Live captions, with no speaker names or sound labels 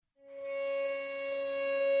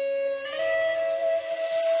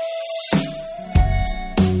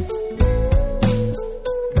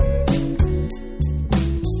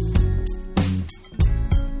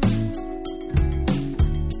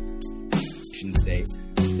nation state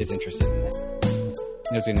is interested in it.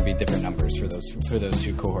 There's going to be different numbers for those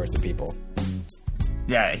two cohorts of people.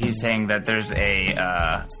 Yeah, he's saying that there's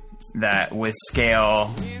that with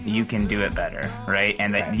scale you can do it better, right?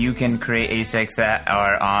 And that you can create ASICs that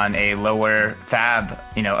are on a lower fab,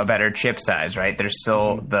 a better chip size, right? There's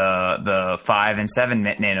still the 5 and 7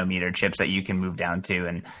 nanometer chips that you can move down to,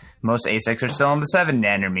 and most ASICs are still on the 7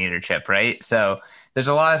 nanometer chip, right? So there's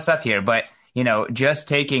a lot of stuff here, but just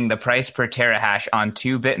taking the price per terahash on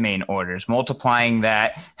 2 Bitmain orders, multiplying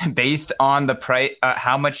that based on the price,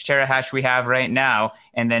 how much terahash we have right now,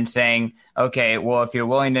 and then saying, okay, well, if you're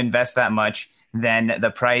willing to invest that much, then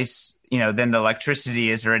the price, then the electricity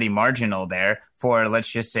is already marginal there for, let's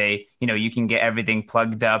just say, you can get everything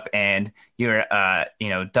plugged up and you're,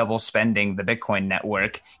 double spending the Bitcoin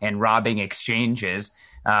network and robbing exchanges.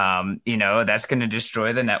 That's going to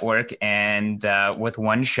destroy the network and with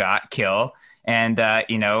one shot kill. And,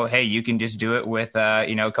 hey, you can just do it with,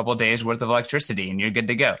 a couple of days worth of electricity and you're good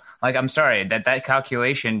to go. Like, I'm sorry that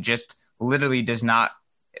calculation just literally does not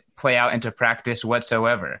play out into practice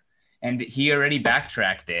whatsoever. And he already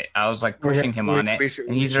backtracked it. I was like pushing him on it.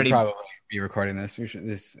 And he's already probably be recording this.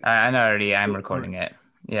 I'm recording it.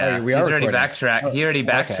 Yeah. He already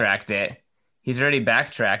backtracked it. He's already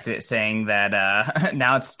backtracked it, saying that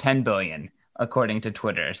now it's 10 billion, according to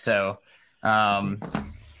Twitter. So,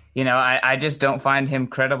 I just don't find him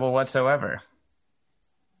credible whatsoever.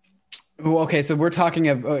 Well, okay, so we're talking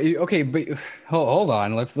about but hold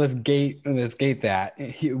on. Let's gate that.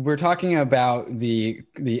 We're talking about the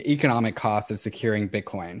economic cost of securing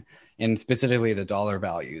Bitcoin and specifically the dollar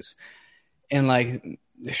values. And like,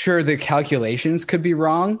 sure, the calculations could be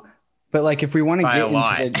wrong. But like, if we want to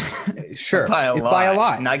get into sure, by a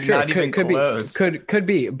lot, not even close. Could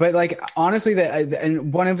be. But like, honestly,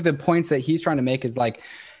 and one of the points that he's trying to make is like,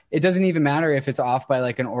 it doesn't even matter if it's off by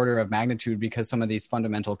like an order of magnitude, because some of these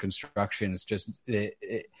fundamental constructions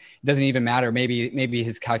it doesn't even matter. Maybe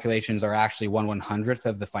his calculations are actually 1/100th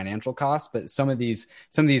of the financial cost, but some of these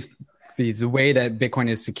the way that Bitcoin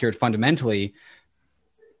is secured fundamentally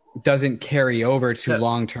doesn't carry over to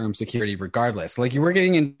long-term security regardless. Like, we're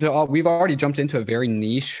getting into we've already jumped into a very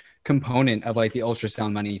niche component of like the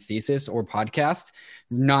ultrasound money thesis or podcast.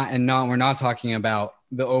 We're not talking about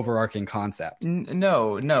the overarching concept.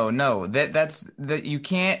 No. That's that you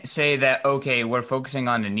can't say that, okay, we're focusing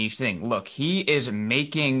on a niche thing. Look, he is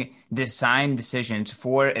making design decisions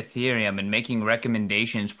for Ethereum and making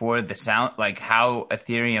recommendations for the sound, like how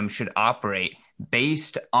Ethereum should operate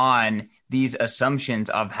based on these assumptions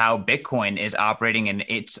of how Bitcoin is operating and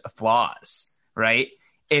its flaws, right?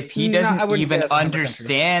 If he doesn't even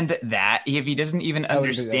understand that, if he doesn't even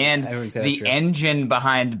understand the engine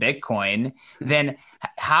behind Bitcoin, then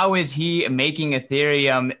how is he making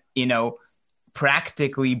Ethereum,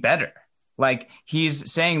 practically better? Like, he's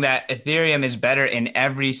saying that Ethereum is better in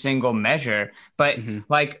every single measure, but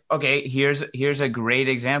like, okay, here's a great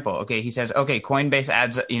example. Okay, he says, okay, Coinbase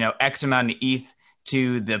adds, X amount of ETH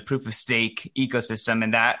to the proof of stake ecosystem,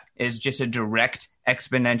 and that is just a direct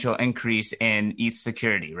exponential increase in ETH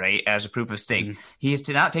security, right, as a proof of stake. He's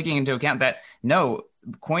not taking into account that, no,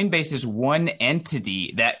 Coinbase is one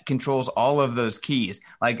entity that controls all of those keys.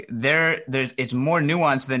 Like, it's more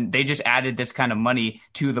nuanced than they just added this kind of money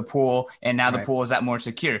to the pool, and now the pool is that more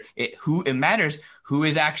secure. It matters who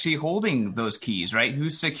is actually holding those keys, right?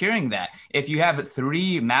 Who's securing that? If you have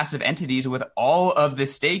 3 massive entities with all of the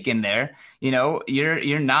stake in there,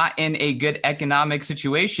 you're not in a good economic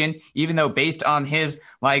situation, even though based on his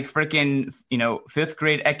like freaking, 5th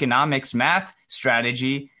grade economics math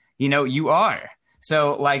strategy, you are.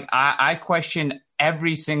 So like, I question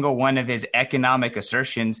every single one of his economic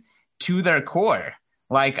assertions to their core.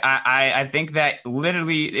 Like, I think that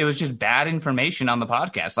literally it was just bad information on the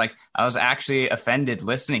podcast. Like, I was actually offended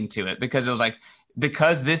listening to it, because it was like,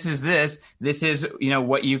 because this is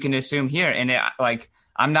what you can assume here. And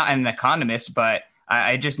I'm not an economist, but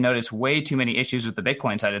I just noticed way too many issues with the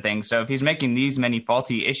Bitcoin side of things. So if he's making these many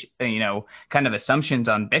faulty kind of assumptions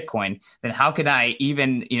on Bitcoin, then how could I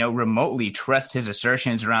even, remotely trust his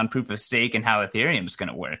assertions around proof of stake and how Ethereum is going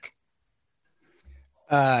to work?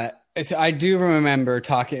 So I do remember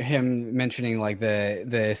him mentioning like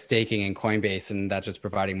the staking in Coinbase, and that just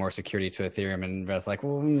providing more security to Ethereum. And I was like,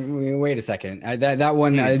 well, wait a second. That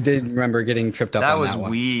one, I did remember getting tripped up on that one. That was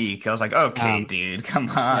weak. I was like, okay, dude, come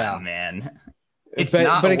on, man. It's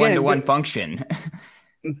not a one-to-one function.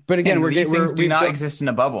 But again, these things do not exist in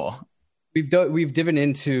a bubble. We've dived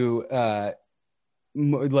into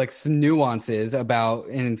like some nuances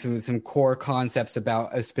and some core concepts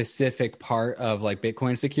about a specific part of like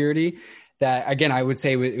Bitcoin security, that, again, I would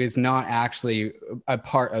say is not actually a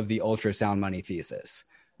part of the ultrasound money thesis.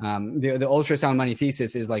 The ultrasound money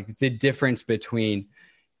thesis is like the difference between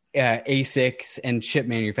ASICs and chip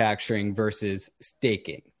manufacturing versus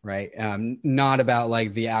staking, right? Not about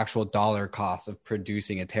like the actual dollar cost of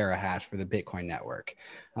producing a terahash for the Bitcoin network.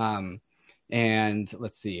 And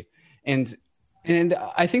let's see. And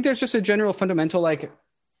I think there's just a general fundamental like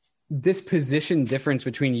disposition difference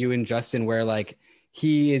between you and Justin, where like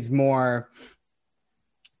he is more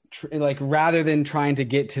like, rather than trying to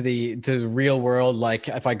get to the real world, like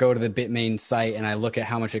if I go to the Bitmain site and I look at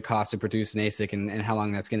how much it costs to produce an ASIC and how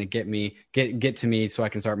long that's going to get to me so I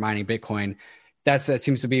can start mining Bitcoin, that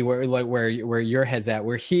seems to be where your head's at,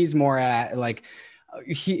 where he's more at like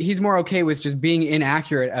he's more okay with just being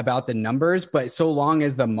inaccurate about the numbers, but so long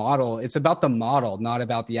as it's about the model, not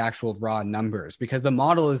about the actual raw numbers, because the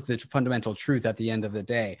model is the fundamental truth at the end of the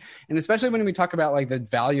day. And especially when we talk about like the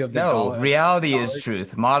value of the dollar. Reality is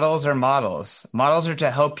truth. Models are models. Models are to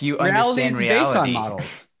help you understand reality. Based on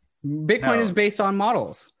models. Bitcoin is based on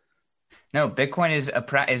models. No, Bitcoin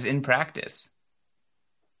is in practice.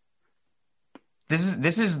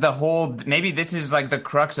 This is the whole, maybe this is like the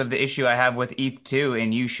crux of the issue I have with ETH2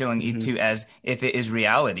 and you showing ETH2 as if it is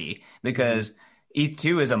reality, because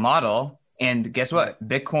ETH2 is a model, and guess what?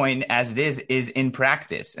 Bitcoin as it is in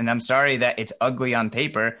practice. And I'm sorry that it's ugly on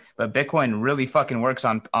paper, but Bitcoin really fucking works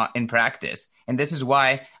in practice. And this is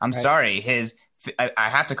why I'm sorry, I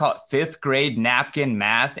have to call it fifth grade napkin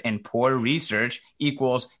math and poor research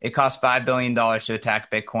equals it costs $5 billion to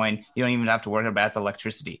attack Bitcoin. You don't even have to worry about the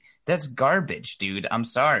electricity. That's garbage, dude. I'm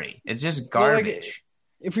sorry. It's just garbage.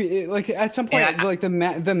 Well, if we like at some point, like the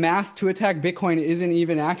math to attack Bitcoin isn't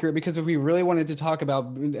even accurate, because if we really wanted to talk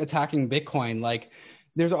about attacking Bitcoin, like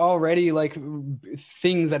there's already like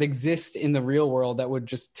things that exist in the real world that would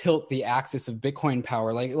just tilt the axis of Bitcoin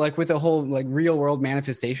power, like with a whole like real world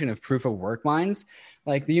manifestation of proof of work mines.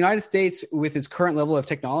 Like the United States with its current level of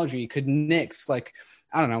technology could nix like,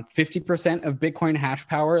 I don't know, 50% of Bitcoin hash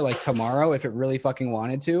power like tomorrow if it really fucking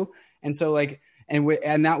wanted to. And so like, and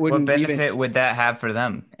that wouldn't. What benefit would that have for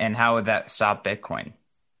them, and how would that stop Bitcoin?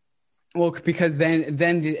 Well, because then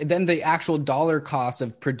the actual dollar cost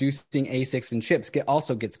of producing ASICs and chips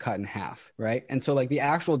also gets cut in half, right? And so like the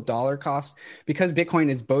actual dollar cost, because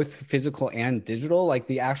Bitcoin is both physical and digital, like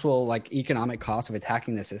the actual like economic cost of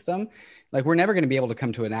attacking the system, like we're never going to be able to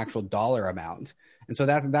come to an actual dollar amount. And so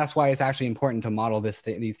that's why it's actually important to model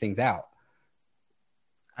these things out.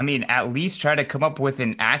 I mean, at least try to come up with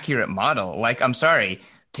an accurate model. Like, I'm sorry,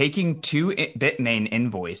 taking 2 Bitmain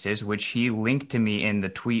invoices, which he linked to me in the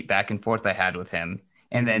tweet back and forth I had with him,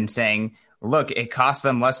 and then saying, look, it costs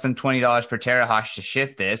them less than $20 per terahash to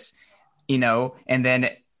ship this, and then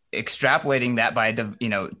extrapolating that by,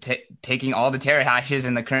 taking all the terahashes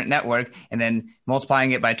in the current network and then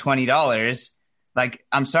multiplying it by $20. Like,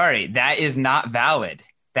 I'm sorry, that is not valid.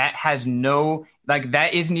 That has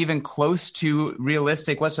that isn't even close to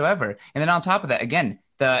realistic whatsoever. And then on top of that, again,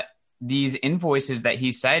 these invoices that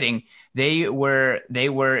he's citing, they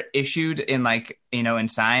were issued in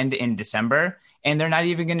and signed in December, and they're not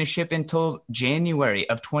even going to ship until January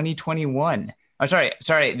of 2021. Oh,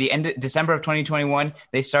 sorry, the end of December of 2021.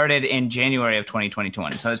 They started in January of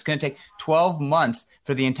 2021. So it's going to take 12 months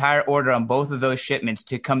for the entire order on both of those shipments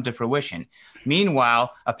to come to fruition.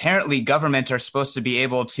 Meanwhile, apparently governments are supposed to be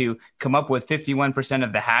able to come up with 51%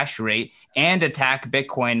 of the hash rate and attack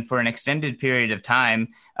Bitcoin for an extended period of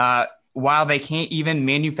time, while they can't even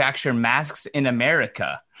manufacture masks in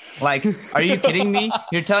America. Like, are you kidding me?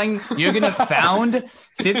 You're telling you're going to found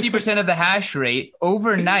 50% of the hash rate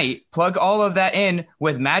overnight, plug all of that in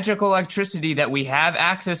with magical electricity that we have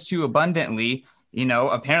access to abundantly.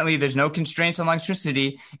 Apparently there's no constraints on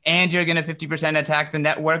electricity, and you're going to 50% attack the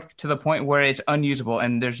network to the point where it's unusable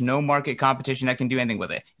and there's no market competition that can do anything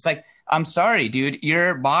with it. It's like, I'm sorry, dude,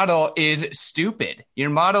 your model is stupid. Your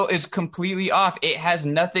model is completely off. It has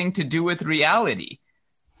nothing to do with reality.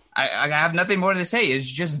 I have nothing more to say. It's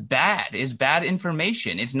just bad. It's bad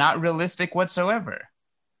information. It's not realistic whatsoever.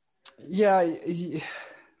 Yeah.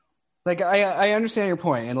 Like I understand your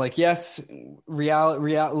point, and like, yes, real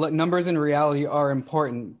numbers and reality are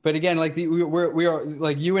important, but again, like we are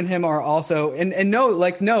like, you and him are also, and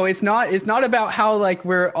no, it's not about how like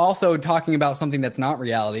we're also talking about something that's not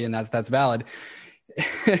reality, and that's valid.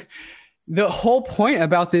 The whole point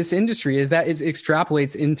about this industry is that it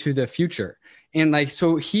extrapolates into the future. And like,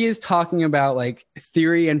 so he is talking about like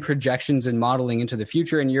theory and projections and modeling into the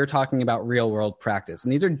future, and you're talking about real world practice.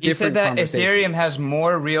 And these are different. He said that Ethereum has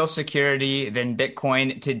more real security than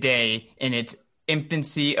Bitcoin today in its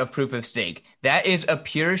infancy of proof of stake. That is a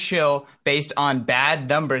pure shill based on bad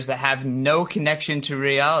numbers that have no connection to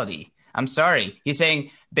reality. I'm sorry. He's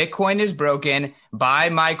saying Bitcoin is broken. Buy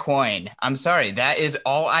my coin. I'm sorry. That is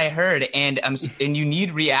all I heard. And you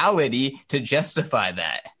need reality to justify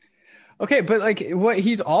that. Okay, but like what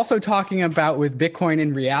he's also talking about with Bitcoin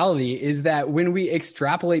in reality is that when we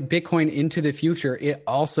extrapolate Bitcoin into the future, it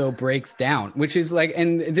also breaks down, which is like,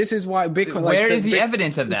 and this is why Bitcoin. Where is the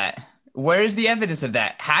evidence of that? Where is the evidence of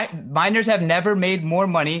that? Miners have never made more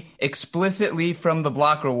money explicitly from the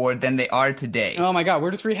block reward than they are today. Oh my God,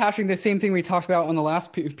 we're just rehashing the same thing we talked about on the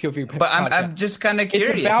last POV. But I'm just kind of curious.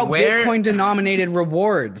 It's about Bitcoin denominated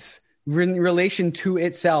rewards in relation to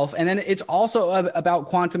itself. And then it's also about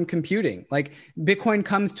quantum computing. Like Bitcoin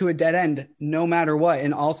comes to a dead end no matter what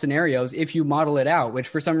in all scenarios if you model it out, which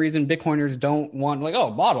for some reason Bitcoiners don't want, like, oh,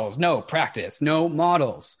 models, no practice, no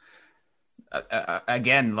models.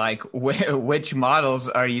 Again, like which models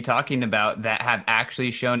are you talking about that have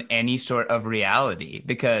actually shown any sort of reality?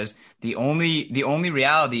 Because the only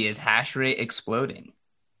reality is hash rate exploding.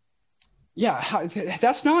 Yeah,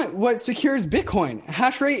 that's not what secures Bitcoin.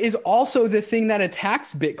 Hash rate is also the thing that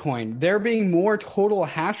attacks Bitcoin. There being more total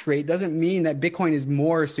hash rate doesn't mean that Bitcoin is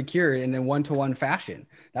more secure in a one-to-one fashion.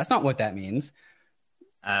 That's not what that means.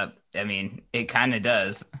 I mean, it kind of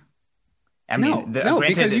does.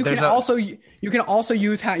 Because you can also use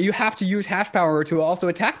you have to use hash power to also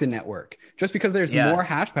attack the network. Just because there's more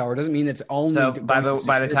hash power doesn't mean it's only. So by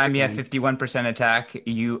the time you have 51% attack,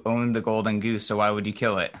 you own the golden goose. So why would you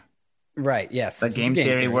kill it? Right. Yes. The game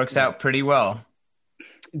theory works out pretty well.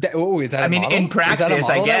 Is that? I mean, in practice,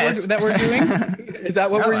 I guess that we're doing. Is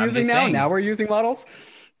that what we're using now? Saying. Now we're using models.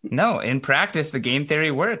 No, in practice, the game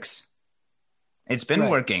theory works. It's been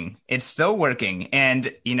working. It's still working.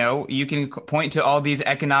 And, you can point to all these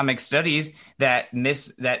economic studies that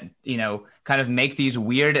kind of make these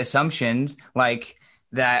weird assumptions like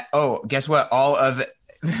that. Oh, guess what? All of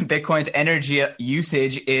Bitcoin's energy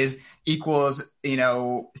usage equals,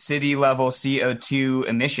 city level CO2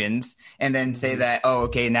 emissions, and then say that, oh,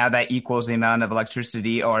 okay, now that equals the amount of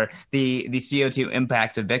electricity or the CO2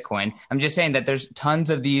 impact of Bitcoin. I'm just saying that there's tons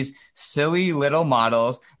of these silly little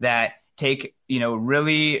models that take,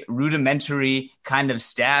 really rudimentary kind of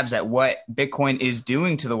stabs at what Bitcoin is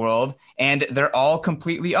doing to the world, and they're all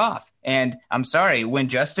completely off. And I'm sorry, when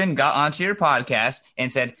Justin got onto your podcast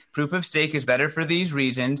and said proof of stake is better for these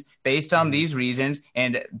reasons, based on these reasons,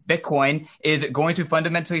 and Bitcoin is going to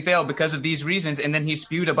fundamentally fail because of these reasons, and then he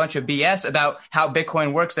spewed a bunch of BS about how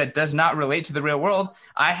Bitcoin works that does not relate to the real world,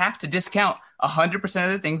 I have to discount 100%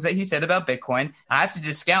 of the things that he said about Bitcoin. I have to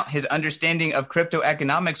discount his understanding of crypto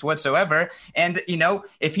economics whatsoever. And,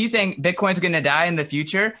 if he's saying Bitcoin's going to die in the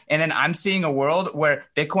future, and then I'm seeing a world where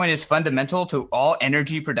Bitcoin is fundamental to all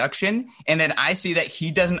energy production, and then I see that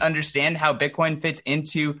he doesn't understand how Bitcoin fits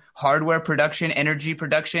into hardware production, energy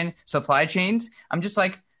production, supply chains, I'm just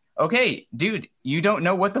like, okay, dude, you don't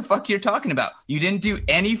know what the fuck you're talking about. You didn't do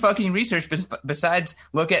any fucking research besides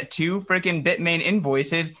look at 2 freaking Bitmain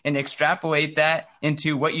invoices and extrapolate that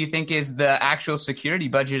into what you think is the actual security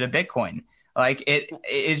budget of Bitcoin. Like,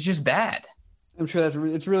 it's just bad. I'm sure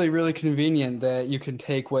it's really, really convenient that you can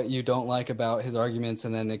take what you don't like about his arguments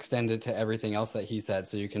and then extend it to everything else that he said,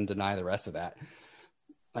 so you can deny the rest of that.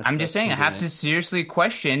 I'm just saying, convenient. I have to seriously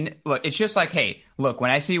question. Look, it's just like, hey, look,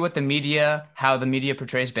 when I see how the media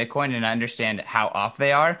portrays Bitcoin and I understand how off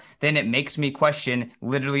they are, then it makes me question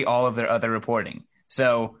literally all of their other reporting.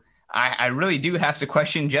 So I really do have to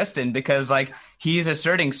question Justin, because like he's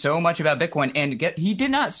asserting so much about Bitcoin, and he did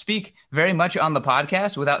not speak very much on the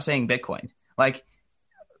podcast without saying Bitcoin. Like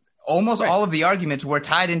almost all of the arguments were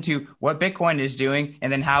tied into what Bitcoin is doing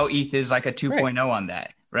and then how ETH is like a 2.0 on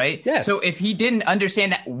that. Right. Yes. So if he didn't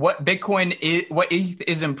understand what Bitcoin is, what ETH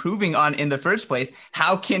is improving on in the first place,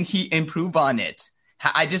 how can he improve on it?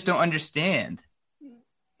 I just don't understand.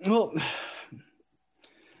 Well,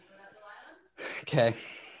 okay.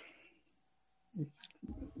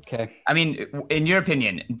 I mean, in your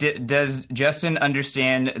opinion, does Justin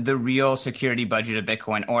understand the real security budget of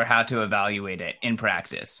Bitcoin or how to evaluate it in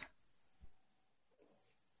practice?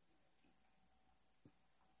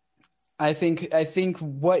 I think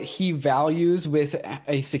what he values with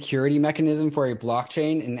a security mechanism for a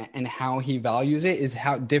blockchain and how he values it is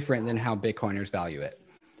how different than how Bitcoiners value it.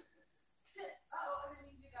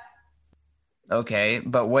 Okay,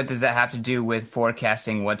 but what does that have to do with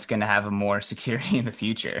forecasting what's going to have a more security in the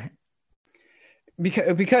future?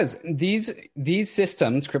 Because these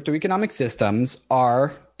systems, crypto economic systems,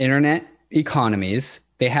 are internet economies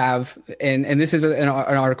they have, and this is an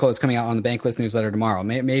article that's coming out on the Bankless newsletter tomorrow.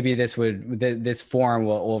 Maybe this form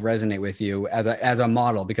will resonate with you as a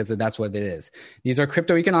model, because that's what it is. These are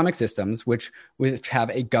crypto economic systems which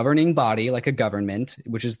have a governing body like a government,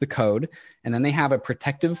 which is the code, and then they have a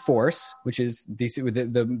protective force, which is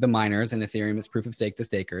the miners, and Ethereum is proof of stake, the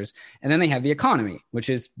stakers, and then they have the economy,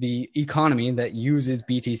 which is the economy that uses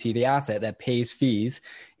BTC, the asset that pays fees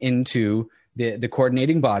into the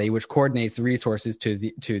coordinating body, which coordinates the resources to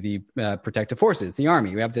the protective forces, the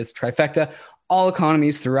army. We have this trifecta. All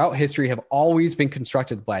economies throughout history have always been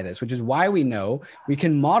constructed by this, which is why we know we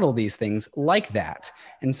can model these things like that.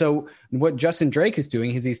 And so what Justin Drake is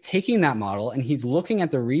doing is he's taking that model and he's looking at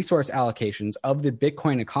the resource allocations of the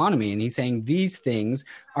Bitcoin economy, and he's saying these things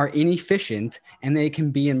are inefficient and they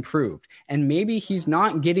can be improved. And maybe he's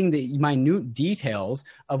not getting the minute details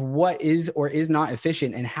of what is or is not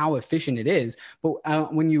efficient and how efficient it is.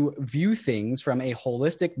 But when you view things from a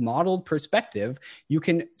holistic modeled perspective, you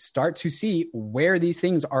can start to see where these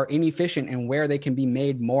things are inefficient and where they can be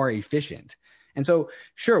made more efficient. And so,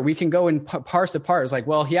 sure, we can go and parse apart. It's like,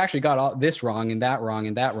 well, he actually got all this wrong and that wrong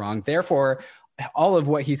and that wrong. Therefore, all of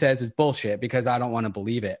what he says is bullshit because I don't want to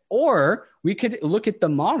believe it. Or we could look at the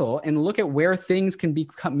model and look at where things can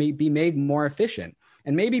be made more efficient.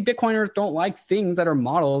 And maybe Bitcoiners don't like things that are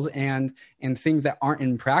models and things that aren't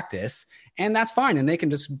in practice. And that's fine. And they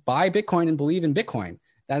can just buy Bitcoin and believe in Bitcoin.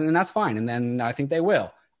 And that's fine. And then I think they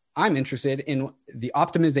will. I'm interested in the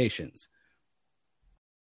optimizations.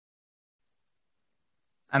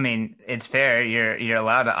 I mean, it's fair. You're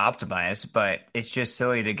allowed to optimize, but it's just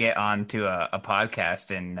silly to get onto a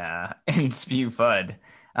podcast and spew FUD.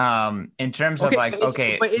 In terms of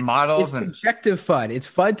models, it's subjective FUD. It's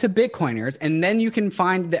FUD to Bitcoiners, and then you can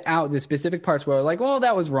find the specific parts where like, well,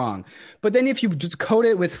 that was wrong. But then if you just code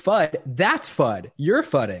it with FUD, that's FUD. You're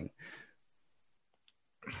FUDing.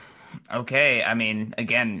 Okay, I mean,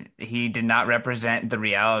 again, he did not represent the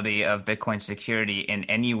reality of Bitcoin security in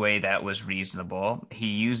any way that was reasonable. He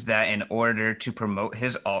used that in order to promote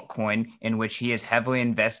his altcoin, in which he is heavily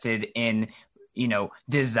invested in,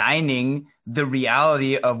 designing the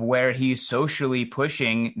reality of where he's socially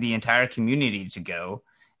pushing the entire community to go.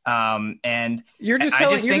 And you're just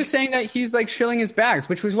saying that he's like shilling his bags,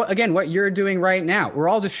 which was what you're doing right now. We're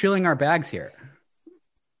all just shilling our bags here.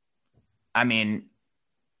 I mean,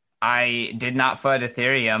 I did not FUD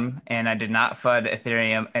Ethereum, and I did not FUD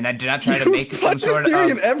Ethereum, and I did not try to make some sort of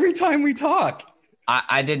Ethereum every time we talk.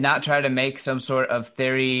 I did not try to make some sort of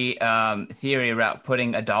theory about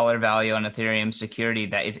putting a dollar value on Ethereum security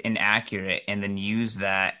that is inaccurate, and then use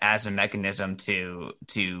that as a mechanism to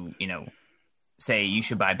say you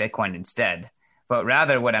should buy Bitcoin instead. But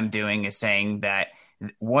rather, what I'm doing is saying that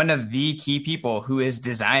one of the key people who is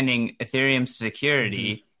designing Ethereum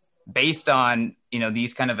security based on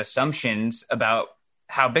these kind of assumptions about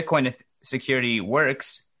how Bitcoin security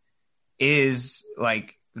works is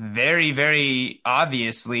like very, very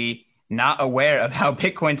obviously not aware of how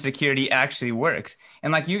Bitcoin security actually works.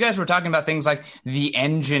 And like you guys were talking about things like the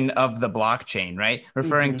engine of the blockchain, right?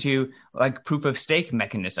 Referring to like proof of stake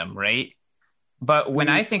mechanism, right? But when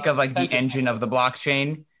I think of like the engine of the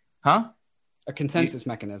blockchain, a consensus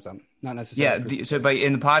mechanism, not necessarily. Yeah. But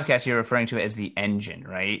in the podcast, you're referring to it as the engine,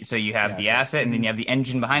 right? So you have the asset and then you have the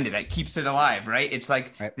engine behind it that keeps it alive, right? It's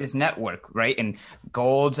like this network, right? And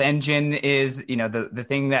gold's engine is, the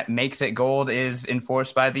thing that makes it gold is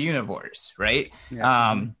enforced by the universe, right?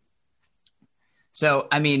 Yeah. So,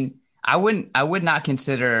 I mean, I would not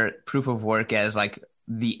consider proof of work as like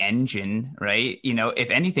the engine, right?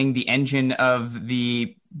 If anything, the engine of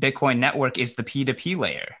the Bitcoin network is the P2P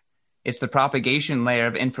layer. It's the propagation layer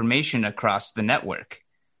of information across the network,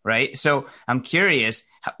 right? So I'm curious,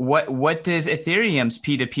 what does Ethereum's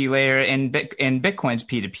P2P layer and Bitcoin's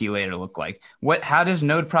P2P layer look like? How does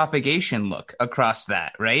node propagation look across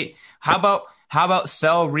that, right? How about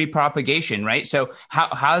cell repropagation, right? So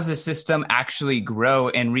how does the system actually grow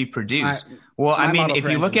and reproduce? If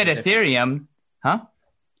you look at Ethereum,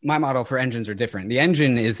 my model for engines are different. The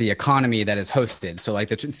engine is the economy that is hosted. So like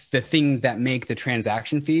the thing that make the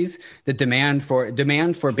transaction fees, the demand for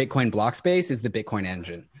Bitcoin block space is the Bitcoin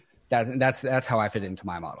engine. That's how I fit into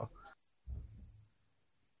my model.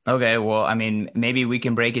 Okay, well, I mean, maybe we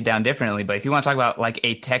can break it down differently, but if you want to talk about like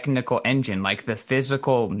a technical engine, like the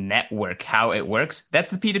physical network, how it works, that's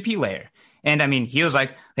the P2P layer. And I mean, he was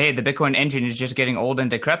like, hey, the Bitcoin engine is just getting old and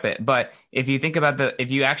decrepit. But if you think about if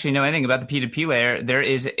you actually know anything about the P2P layer, there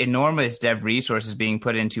is enormous dev resources being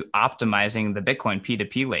put into optimizing the Bitcoin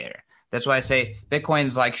P2P layer. That's why I say Bitcoin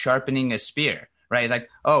is like sharpening a spear, right? It's like,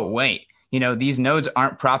 oh, wait, these nodes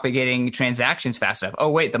aren't propagating transactions fast enough. Oh,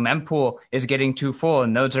 wait, the mempool is getting too full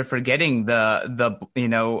and nodes are forgetting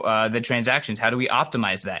the transactions. How do we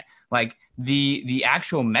optimize that? Like the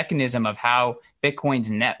actual mechanism of how Bitcoin's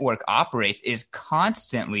network operates is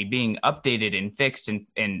constantly being updated and fixed and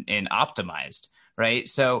optimized, right?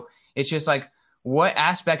 So it's just like, what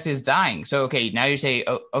aspect is dying? So, okay, now you say,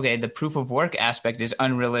 oh, okay, the proof of work aspect is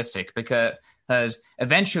unrealistic because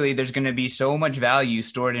eventually there's going to be so much value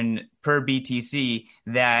stored in per BTC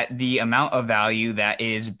that the amount of value that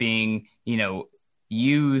is being,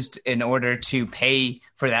 used in order to pay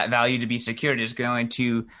for that value to be secured is going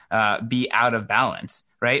to be out of balance,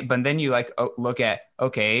 right? But then you look at,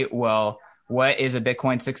 okay, well, what is a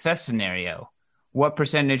Bitcoin success scenario? What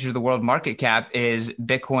percentage of the world market cap is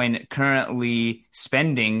Bitcoin currently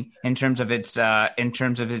spending in terms of its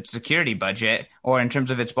security budget or in terms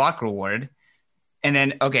of its block reward? And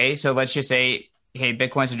then, okay, so let's just say, hey,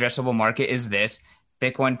 Bitcoin's addressable market is this.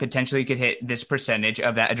 Bitcoin potentially could hit this percentage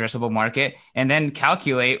of that addressable market, and then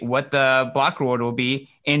calculate what the block reward will be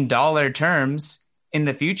in dollar terms in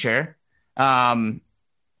the future. At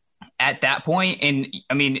that point, and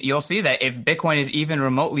I mean, you'll see that if Bitcoin is even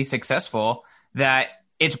remotely successful, that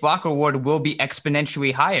its block reward will be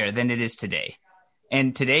exponentially higher than it is today.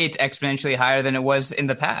 And today it's exponentially higher than it was in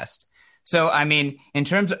the past. So, I mean, in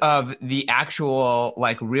terms of the actual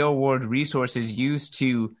real world resources used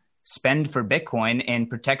to spend for Bitcoin and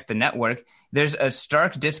protect the network, there's a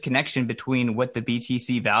stark disconnection between what the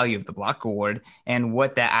BTC value of the block reward and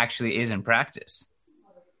what that actually is in practice.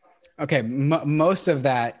 Okay, most of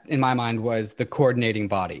that in my mind was the coordinating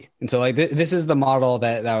body. And so this is the model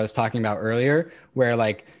that I was talking about earlier, where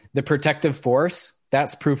the protective force,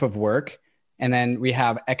 that's proof of work. And then we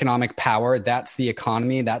have economic power, that's the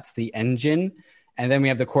economy, that's the engine. And then we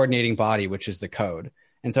have the coordinating body, which is the code.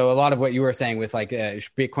 And so a lot of what you were saying with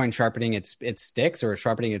Bitcoin sharpening its sticks or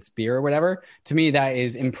sharpening its spear or whatever, to me, that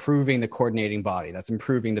is improving the coordinating body. That's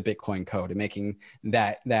improving the Bitcoin code and making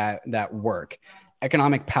that work.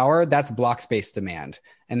 Economic power, that's block space demand.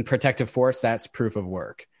 And protective force, that's proof of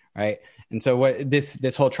work, right? And so what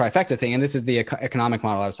this whole trifecta thing, and this is the economic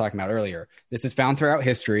model I was talking about earlier, this is found throughout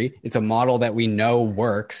history. It's a model that we know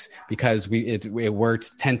works because it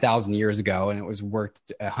worked 10,000 years ago, and it was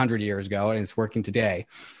worked 100 years ago, and it's working today.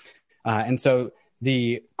 And so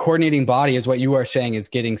the coordinating body is what you are saying is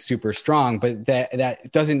getting super strong, but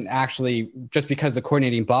that doesn't actually, just because the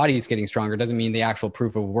coordinating body is getting stronger doesn't mean the actual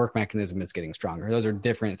proof of work mechanism is getting stronger. Those are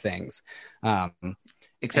different things.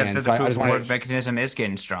 Except that the proof of work mechanism is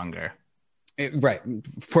getting stronger. Right.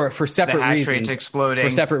 For separate reasons. The hash rate's exploding.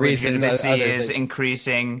 For separate reasons. Legitimacy is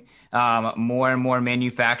increasing. More and more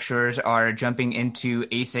manufacturers are jumping into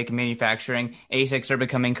ASIC manufacturing. ASICs are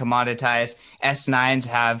becoming commoditized. S9s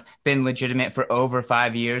have been legitimate for over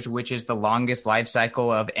 5 years, which is the longest life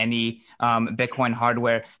cycle of any Bitcoin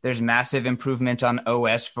hardware. There's massive improvements on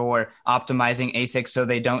OS for optimizing ASICs so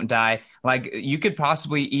they don't die. You could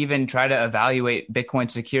possibly even try to evaluate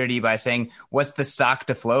Bitcoin security by saying, what's the stock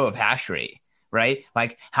to flow of hash rate? Right?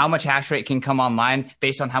 How much hash rate can come online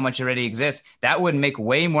based on how much already exists. That would make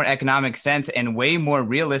way more economic sense and way more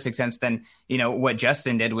realistic sense than, what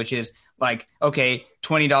Justin did, which is okay,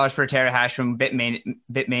 $20 per terahash from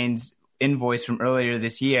Bitmain's invoice from earlier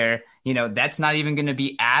this year. That's not even going to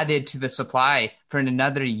be added to the supply for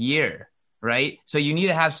another year. Right? So you need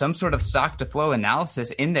to have some sort of stock to flow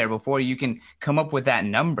analysis in there before you can come up with that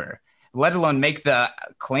number, let alone make the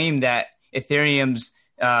claim that Ethereum's,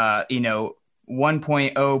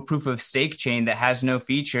 1.0 proof of stake chain that has no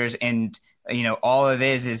features and all it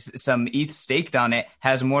is some ETH staked on it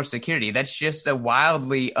has more security. That's just a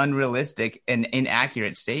wildly unrealistic and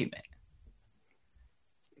inaccurate statement.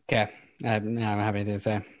 Okay, I don't have anything to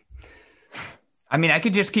say. I mean, I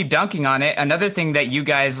could just keep dunking on it. Another thing that you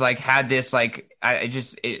guys had this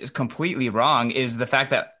it's completely wrong is the fact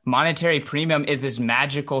that monetary premium is this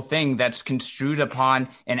magical thing that's construed upon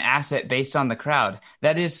an asset based on the crowd.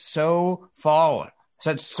 That is so far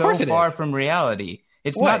from reality.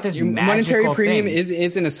 It's not this magical monetary premium thing.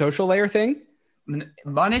 Isn't a social layer thing.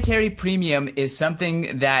 Monetary premium is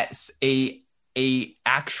something that's a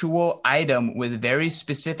actual item with very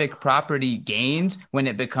specific property gains when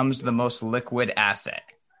it becomes the most liquid asset.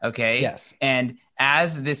 Okay. Yes. And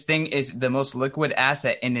as this thing is the most liquid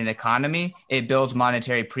asset in an economy, it builds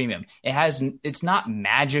monetary premium. It's not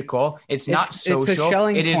magical. It's not social. It's a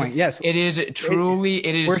Schelling point. Yes. It is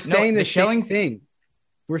truly. We're saying the same thing.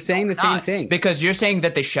 We're saying the same thing. Because you're saying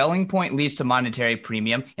that the Schelling point leads to monetary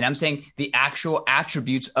premium, and I'm saying the actual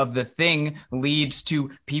attributes of the thing leads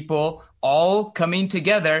to people all coming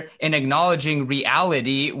together and acknowledging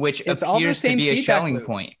reality, which appears to be a Schelling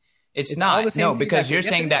point. It's It's all the not. same No, because feedback. you're Yes,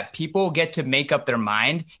 saying it is. that people get to make up their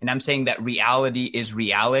mind, and I'm saying that reality is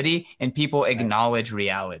reality, and people Right. acknowledge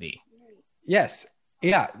reality. Yes.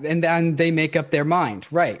 Yeah. And then they make up their mind.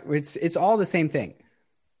 Right. It's all the same thing.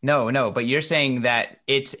 No, but you're saying that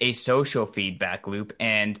it's a social feedback loop,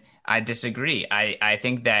 and I disagree. I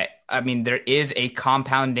think that, I mean, there is a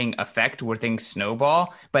compounding effect where things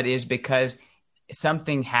snowball, but it is because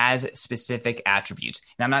something has specific attributes.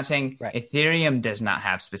 And I'm not saying Right. Ethereum does not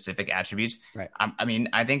have specific attributes. Right. I mean,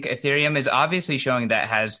 I think Ethereum is obviously showing that it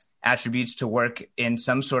has attributes to work in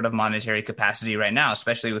some sort of monetary capacity right now,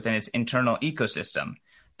 especially within its internal ecosystem.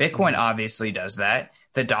 Bitcoin Mhm. obviously does that.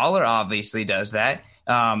 The dollar obviously does that.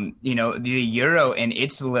 The euro in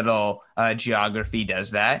its little geography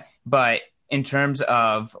does that. But in terms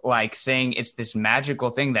of like saying it's this magical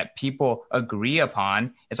thing that people agree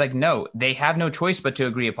upon, it's like, no, they have no choice but to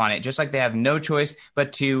agree upon it, just like they have no choice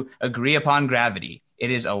but to agree upon gravity.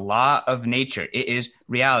 It is a law of nature. It is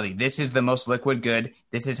reality. This is the most liquid good.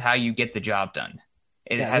 This is how you get the job done.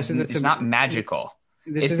 Yeah. This is It's not magical.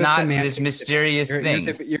 this It's is a not this semantics debate. mysterious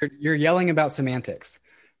thing. You're yelling about semantics.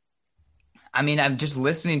 I mean, I'm just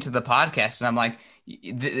listening to the podcast and I'm like,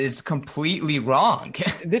 it's completely wrong.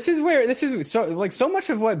 This is so like so much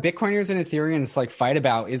of what Bitcoiners and Ethereans like fight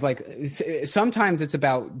about is like sometimes it's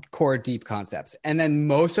about core deep concepts, and then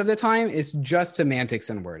most of the time it's just semantics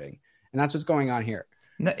and wording, and that's what's going on here.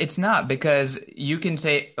 No, it's not, because you can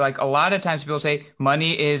say, like, a lot of times people say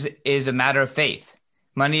money is a matter of faith.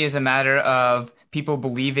 Money is a matter of people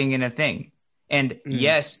believing in a thing. And Mm.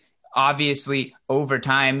 yes, obviously over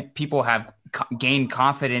time people have gained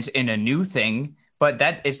confidence in a new thing, but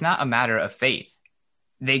that is not a matter of faith.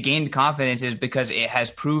 They gained confidence is because it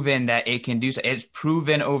has proven that it can do so. It's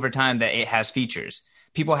proven over time that it has features.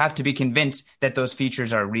 People have to be convinced that those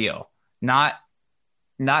features are real, not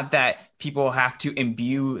that people have to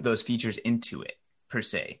imbue those features into it per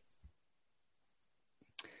se.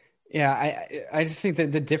 Yeah, I just think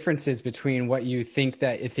that the differences between what you think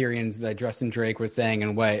that Ethereans that Justin Drake was saying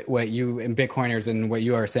and what you and Bitcoiners and what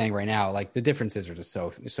you are saying right now, like the differences are just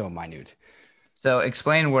so minute. So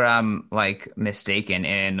explain where I'm like mistaken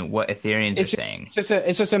in what Ethereans are It's saying.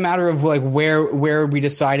 it's just a matter of like where we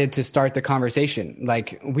decided to start the conversation.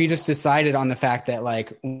 Like we just decided on the fact that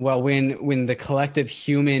like, well, when the collective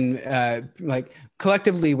human like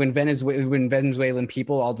collectively when Venezuelan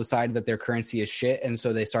people all decide that their currency is shit and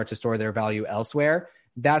so they start to store their value elsewhere,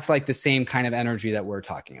 that's like the same kind of energy that we're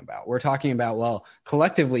talking about. We're talking about, well,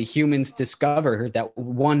 collectively humans discover that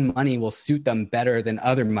one money will suit them better than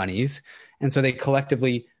other monies, and so they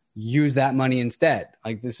collectively use that money instead.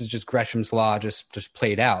 Like this is just Gresham's law just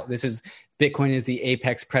played out. This is Bitcoin is the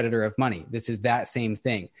apex predator of money. This is that same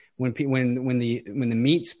thing. When the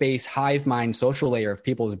meat space hive mind social layer of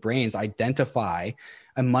people's brains identify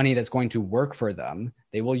a money that's going to work for them,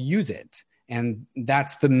 they will use it. And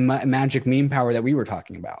that's the magic meme power that we were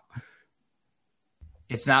talking about.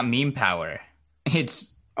 It's not meme power.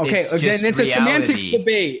 It's Okay, it's then just it's a semantics reality.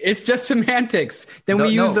 debate. It's just semantics. Then we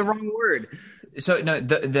use the wrong word. So no,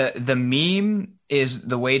 the meme is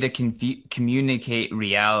the way to communicate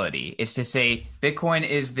reality. It's to say Bitcoin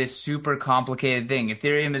is this super complicated thing,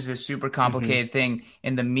 Ethereum is this super complicated thing,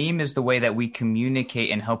 and the meme is the way that we communicate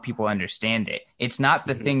and help people understand it. It's not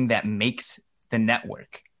the thing that makes the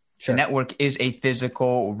network. Sure. The network is a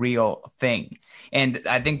physical, real thing, and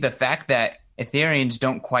I think the fact that Ethereans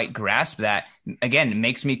don't quite grasp that, again,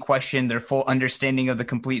 makes me question their full understanding of the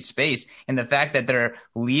complete space. And the fact that they're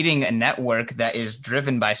leading a network that is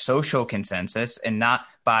driven by social consensus and not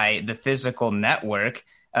by the physical network,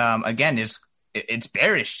 again, it's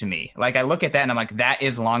bearish to me. Like I look at that and I'm like, that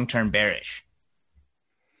is long-term bearish.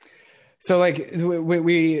 So like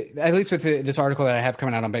we at least with this article that I have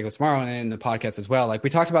coming out on Bagels tomorrow and in the podcast as well, like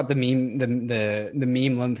we talked about the meme, the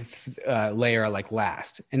meme layer like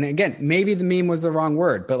last. And again, maybe the meme was the wrong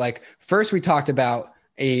word, but like first we talked about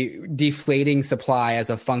a deflating supply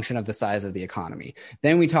as a function of the size of the economy.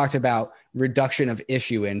 Then we talked about reduction of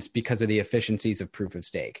issuance because of the efficiencies of proof of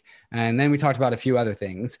stake. And then we talked about a few other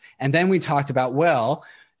things. And then we talked about, well,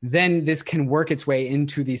 then this can work its way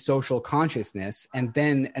into the social consciousness. And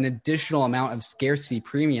then an additional amount of scarcity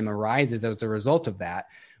premium arises as a result of that,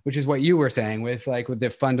 which is what you were saying with the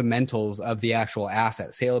fundamentals of the actual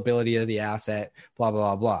asset, saleability of the asset, blah,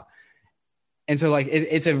 blah, blah, blah. And so like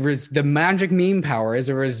the magic meme power is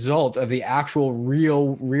a result of the actual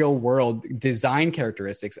real world design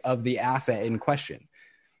characteristics of the asset in question.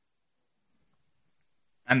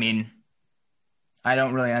 I mean, I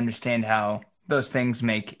don't really understand how those things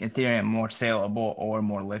make Ethereum more saleable or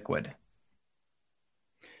more liquid.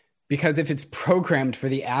 Because if it's programmed for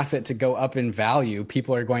the asset to go up in value,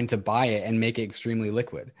 people are going to buy it and make it extremely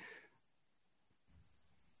liquid.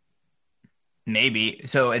 Maybe.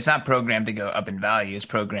 So it's not programmed to go up in value. It's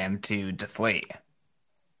programmed to deflate.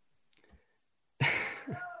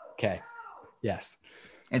 Okay. Yes.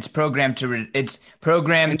 It's programmed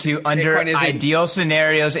to under ideal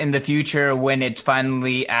scenarios in the future when it's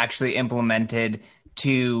finally actually implemented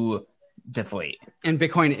to deflate. And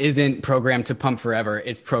Bitcoin isn't programmed to pump forever.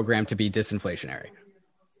 It's programmed to be disinflationary.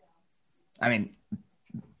 I mean,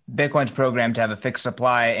 Bitcoin's programmed to have a fixed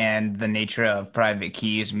supply, and the nature of private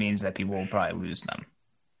keys means that people will probably lose them.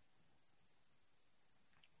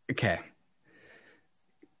 Okay.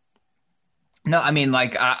 No, I mean,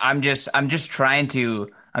 like, I'm just trying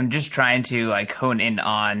to like hone in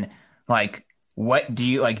on like, what do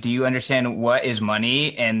you understand what is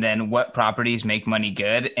money, and then what properties make money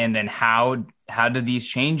good, and then how do these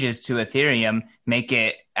changes to Ethereum make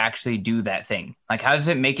it actually do that thing? Like, how does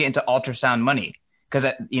it make it into ultrasound money? Because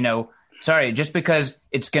just because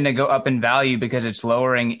it's going to go up in value because it's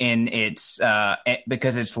lowering its the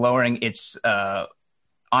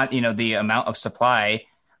amount of supply.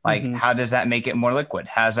 Like, how does that make it more liquid?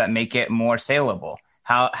 How does that make it more saleable?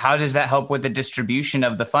 How does that help with the distribution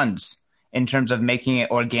of the funds in terms of making it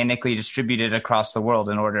organically distributed across the world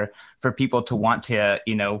in order for people to want to,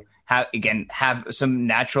 have some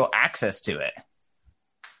natural access to it?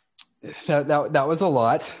 That was a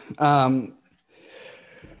lot.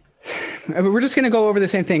 We're just going to go over the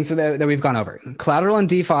same things that we've gone over. Collateral in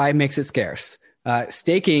DeFi makes it scarce.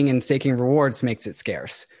 Staking and staking rewards makes it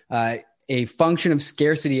scarce. A function of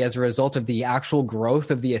scarcity as a result of the actual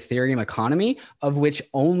growth of the Ethereum economy, of which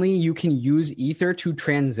only you can use Ether to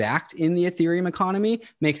transact in the Ethereum economy,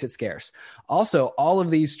 makes it scarce. Also, all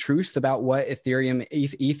of these truths about what Ethereum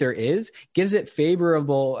Ether is gives it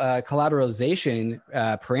favorable collateralization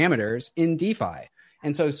parameters in DeFi.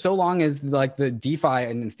 And so long as like the DeFi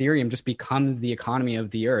and Ethereum just becomes the economy of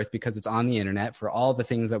the earth because it's on the internet for all the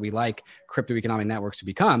things that we like crypto economic networks to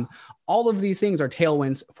become, all of these things are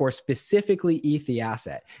tailwinds for specifically ETH the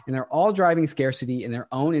asset. And they're all driving scarcity in their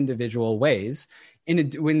own individual ways,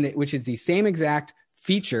 which is the same exact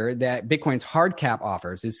feature that Bitcoin's hard cap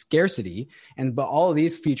offers is scarcity. But all of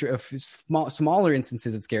these smaller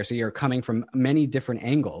instances of scarcity are coming from many different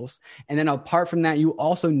angles. And then apart from that, you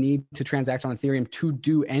also need to transact on Ethereum to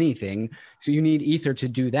do anything. So you need Ether to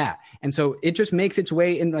do that. And so it just makes its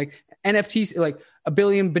way in like NFTs, like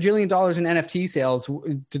bajillion dollars in NFT sales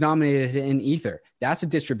denominated in Ether. That's a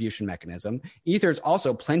distribution mechanism. Ether is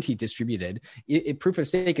also plenty distributed. Proof of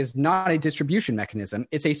stake is not a distribution mechanism.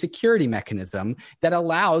 It's a security mechanism that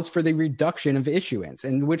allows for the reduction of issuance,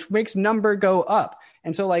 and which makes number go up.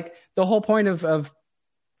 And so like the whole point of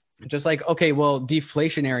just like, okay, well,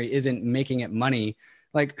 deflationary isn't making it money.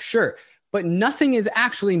 Like, sure. But nothing is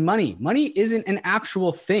actually money. Money isn't an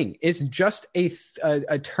actual thing. It's just a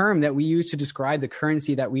term that we use to describe the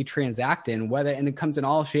currency that we transact in, and it comes in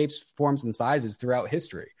all shapes, forms, and sizes throughout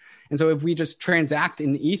history. And so if we just transact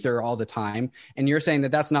in Ether all the time, and you're saying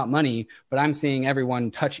that that's not money, but I'm seeing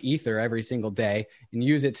everyone touch Ether every single day and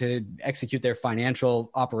use it to execute their financial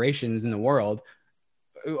operations in the world,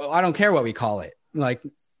 I don't care what we call it. Like,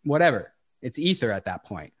 whatever. It's Ether at that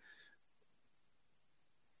point.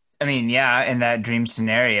 I mean, yeah, in that dream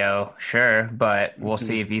scenario, sure, but we'll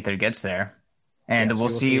see if Ether gets there. And yes, we'll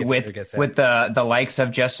see with the likes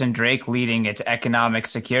of Justin Drake leading its economic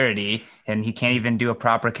security, and he can't even do a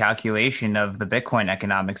proper calculation of the Bitcoin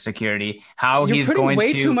economic security, how he's going to... You're putting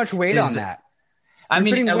way too much weight on that. I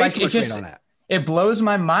mean, like, it blows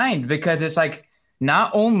my mind because it's like,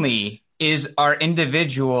 not only are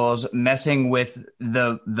individuals messing with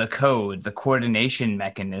the code, the coordination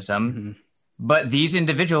mechanism, but these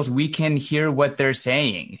individuals, we can hear what they're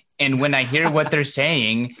saying. And when I hear what they're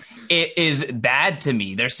saying, it is bad to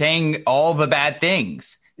me. They're saying all the bad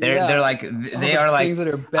things. They're like, they are like, things that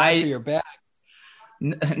are bad for your back.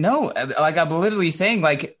 No, like I'm literally saying,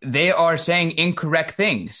 like, they are saying incorrect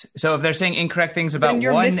things. So if they're saying incorrect things about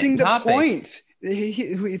you're one missing the topic, point.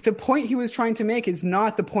 The point he was trying to make is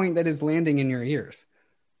not the point that is landing in your ears.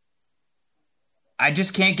 I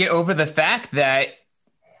just can't get over the fact that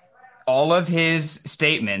all of his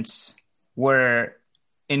statements were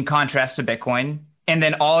in contrast to Bitcoin, and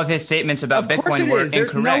then all of his statements about Bitcoin were incorrect.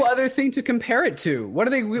 There's no other thing to compare it to. What are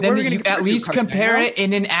they? Then at least compare it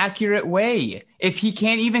in an accurate way. If he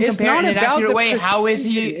can't even compare it in an accurate way, how is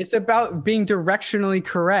he? It's about being directionally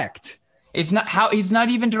correct. It's not how he's not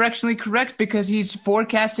even directionally correct because he's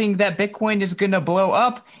forecasting that Bitcoin is going to blow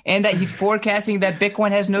up and that he's forecasting that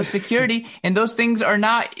Bitcoin has no security. And those things are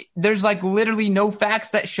not, there's like literally no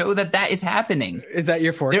facts that show that that is happening. Is that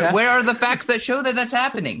your forecast? Where are the facts that show that that's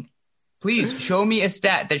happening? Please show me a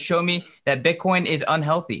stat that show me that Bitcoin is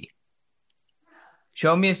unhealthy.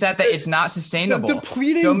 Show me a stat that it's not sustainable. The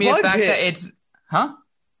depleting show me budget. a fact that it's,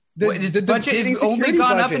 the budget is only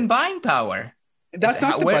gone up in buying power. That's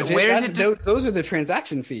not the budget. Where is it? Those are the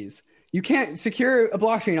transaction fees. You can't secure a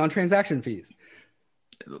blockchain on transaction fees.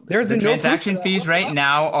 The transaction fees right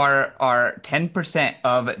now are 10%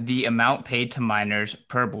 of the amount paid to miners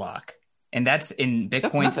per block, and that's in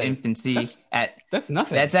Bitcoin's infancy. That's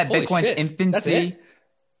nothing. That's at Holy Bitcoin's shit. infancy.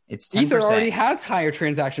 It's 10%. Ether already has higher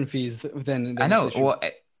transaction fees than I know. Well,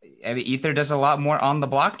 I mean, Ether does a lot more on the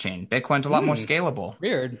blockchain. Bitcoin's a lot more scalable.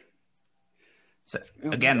 Weird. So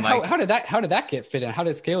again, how did that get fit in? How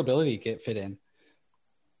did scalability get fit in?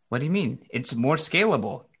 What do you mean? It's more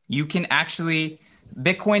scalable. You can actually,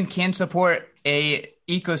 Bitcoin can support a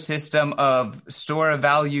ecosystem of store of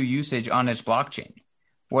value usage on its blockchain.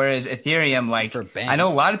 Whereas Ethereum, like I know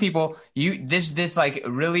a lot of people, this like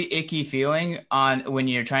really icky feeling on when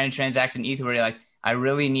you're trying to transact in Ether where you're like, I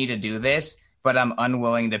really need to do this, but I'm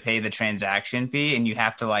unwilling to pay the transaction fee, and you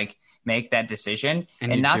have to like make that decision.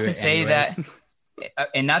 And not to say that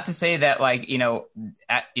and not to say that like,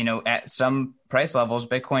 at some price levels,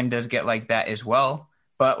 Bitcoin does get like that as well.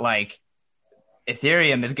 But like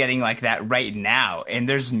Ethereum is getting like that right now. And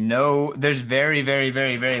there's very, very,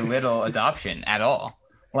 very, very little adoption at all.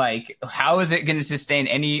 Like, how is it going to sustain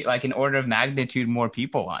any, like an order of magnitude more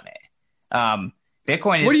people on it?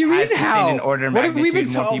 Bitcoin what do you mean has sustained an order of magnitude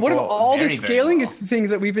more people. What of all the scaling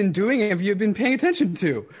things that we've been doing have you been paying attention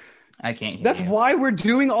to? I can't hear That's you. why we're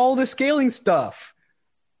doing all the scaling stuff.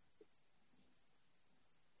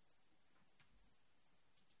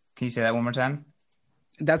 Can you say that one more time?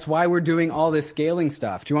 That's why we're doing all this scaling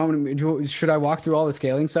stuff. Do you want me to, should I walk through all the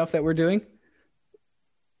scaling stuff that we're doing?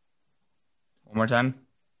 One more time.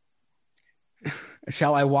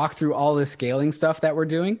 Shall I walk through all the scaling stuff that we're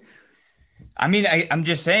doing? I mean, I'm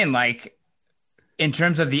just saying, like, in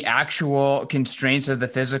terms of the actual constraints of the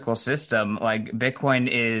physical system, like Bitcoin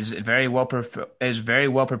is very well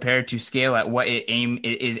prepared to scale at what it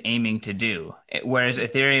is aiming to do, whereas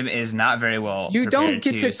Ethereum is not very well prepared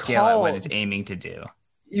to scale at what it's aiming to do.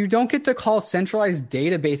 You don't get to call centralized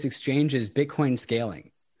database exchanges Bitcoin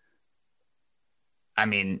scaling. I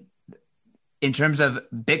mean, in terms of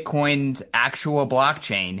Bitcoin's actual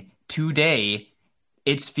blockchain today,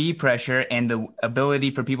 its fee pressure and the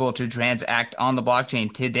ability for people to transact on the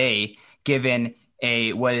blockchain today, given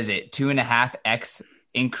a 2.5x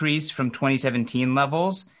increase from 2017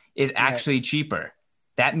 levels, is actually cheaper.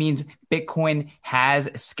 That means Bitcoin has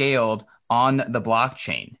scaled on the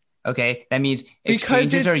blockchain. Okay, that means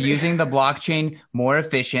exchanges are using the blockchain more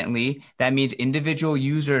efficiently. That means individual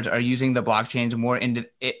users are using the blockchains more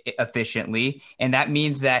efficiently. And that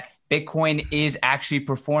means that Bitcoin is actually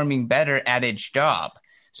performing better at its job.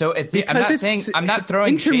 So I'm not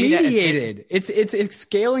throwing intermediated. It's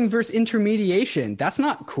scaling versus intermediation. That's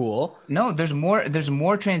not cool. No, there's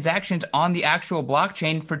more transactions on the actual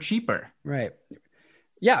blockchain for cheaper. Right.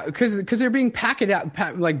 Yeah, because they're being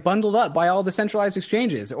bundled up by all the centralized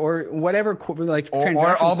exchanges or whatever,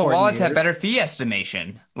 or all the wallets have better fee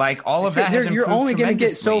estimation. Like all of that has improved. You're only going to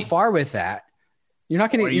get so far with that. You're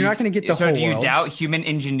not going to get the whole world. So do you doubt human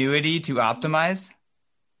ingenuity to optimize?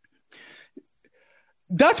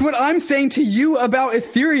 That's what I'm saying to you about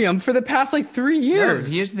Ethereum for the past 3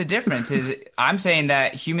 years. No, here's the difference: is I'm saying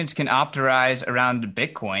that humans can optimize around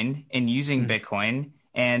Bitcoin and using Bitcoin.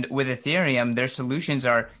 And with Ethereum, their solutions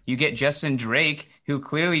are you get Justin Drake, who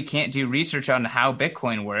clearly can't do research on how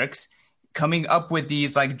Bitcoin works, coming up with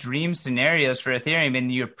these dream scenarios for Ethereum.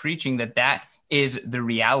 And you're preaching that is the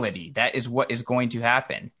reality. That is what is going to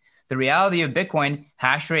happen. The reality of Bitcoin,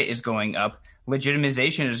 hash rate is going up.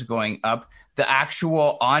 Legitimization is going up. The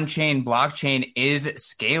actual on-chain blockchain is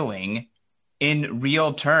scaling in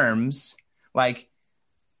real terms.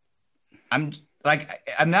 I'm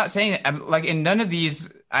not saying in none of these,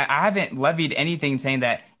 I haven't levied anything saying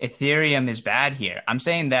that Ethereum is bad here. I'm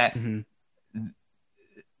saying that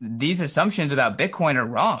these assumptions about Bitcoin are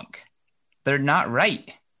wrong. They're not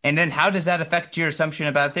right. And then how does that affect your assumption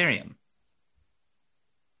about Ethereum?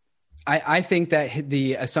 I think that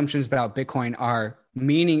the assumptions about Bitcoin are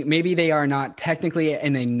maybe they are not technically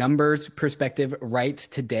in a numbers perspective right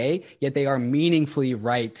today, yet they are meaningfully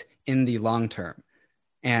right in the long term.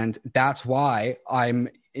 And that's why I'm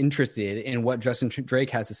interested in what Justin Drake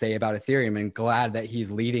has to say about Ethereum and glad that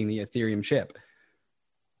he's leading the Ethereum ship.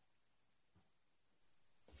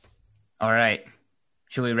 All right.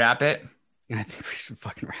 Should we wrap it? I think we should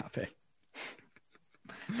fucking wrap it.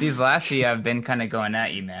 These last few have been kind of going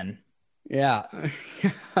at you, man. Yeah.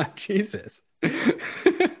 Jesus.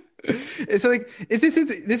 It's like this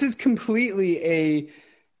is completely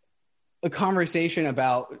a conversation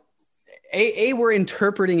about we're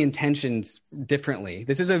interpreting intentions differently.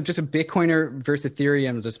 This is just a Bitcoiner versus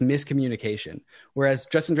Ethereum, just miscommunication. Whereas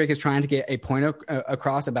Justin Drake is trying to get a point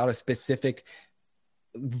across about a specific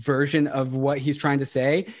version of what he's trying to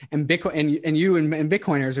say, and Bitcoin and you and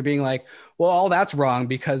Bitcoiners are being like, well, all that's wrong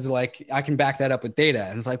because like I can back that up with data.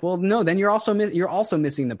 And it's like, well, no, then you're also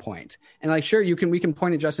missing the point. And like, sure, we can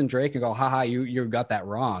point at Justin Drake and go, haha, you got that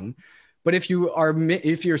wrong. But if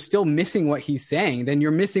you're still missing what he's saying, then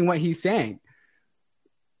you're missing what he's saying.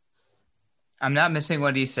 I'm not missing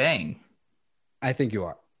what he's saying. I think you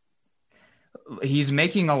are. He's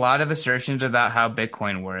making a lot of assertions about how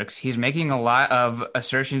Bitcoin works. He's making a lot of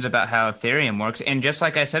assertions about how Ethereum works. And just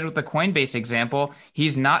like I said with the Coinbase example,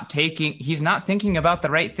 he's not thinking about the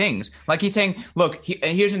right things. Like he's saying, look,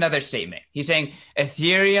 here's another statement. He's saying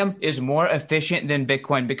Ethereum is more efficient than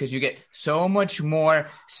Bitcoin because you get so much more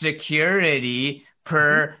security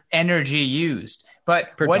per energy used.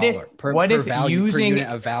 But what if using per unit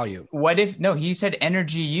of value? What if no? He said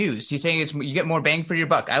energy use. He's saying you get more bang for your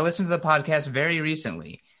buck. I listened to the podcast very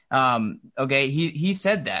recently. Okay, he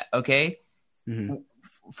said that. Okay,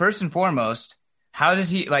 First and foremost, how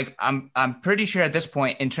does he like? I'm pretty sure at this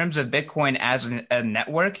point, in terms of Bitcoin as a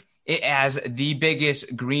network, it has the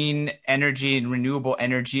biggest green energy and renewable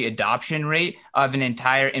energy adoption rate of an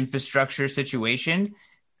entire infrastructure situation.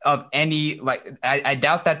 Of any, like, I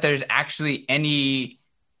doubt that there's actually any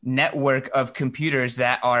network of computers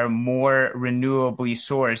that are more renewably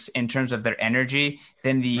sourced in terms of their energy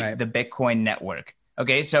than the Bitcoin network.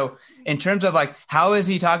 Okay, so in terms of like, how is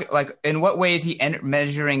he talking? Like, in what way is he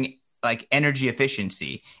measuring like energy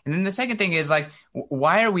efficiency? And then the second thing is like,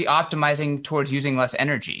 why are we optimizing towards using less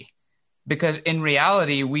energy? Because in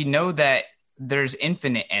reality, we know that there's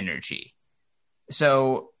infinite energy.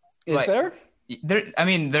 So is there?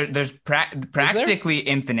 There's practically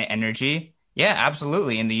infinite energy. Yeah,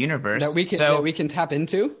 absolutely, in the universe that we can tap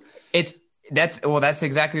into. That's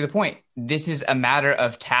exactly the point. This is a matter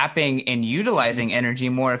of tapping and utilizing energy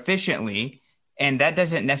more efficiently, and that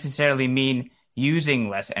doesn't necessarily mean using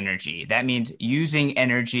less energy. That means using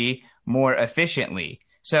energy more efficiently.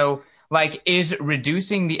 So, like, is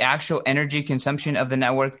reducing the actual energy consumption of the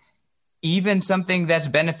network even something that's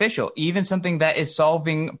beneficial, even something that is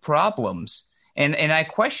solving problems? And I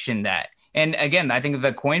question that. And again, I think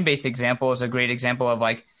the Coinbase example is a great example of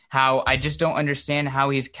like how I just don't understand how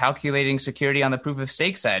he's calculating security on the proof of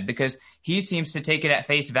stake side, because he seems to take it at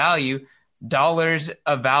face value. Dollars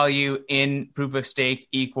of value in proof of stake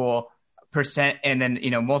equal percent, and then,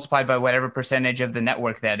 multiplied by whatever percentage of the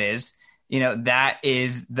network that is, that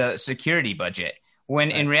is the security budget. When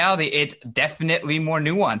in reality, it's definitely more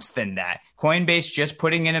nuanced than that. Coinbase just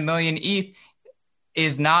putting in 1 million ETH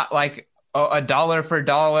is not like a dollar for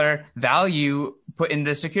dollar value put in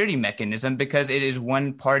the security mechanism, because it is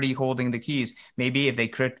one party holding the keys. Maybe if they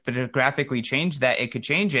cryptographically change that, it could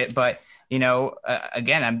change it. But,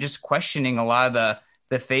 again, I'm just questioning a lot of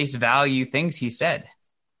the face value things he said.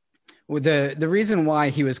 Well, the reason why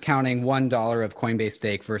he was counting $1 of Coinbase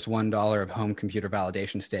stake versus $1 of home computer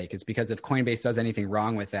validation stake is because if Coinbase does anything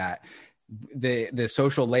wrong with that, the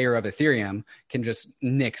social layer of Ethereum can just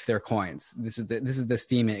nix their coins. This is the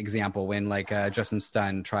Steam example when like Justin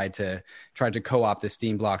Stun tried to co-opt the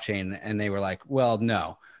Steam blockchain, and they were like, well,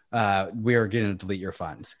 no, we're going to delete your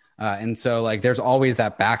funds. And so like there's always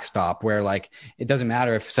that backstop where like it doesn't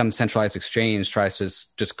matter if some centralized exchange tries to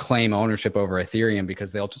just claim ownership over Ethereum,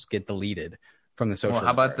 because they'll just get deleted from the social. Well,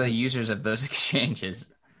 how about the users of those exchanges?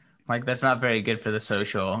 Like, that's not very good for the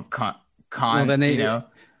social well,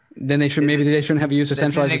 then they shouldn't have used a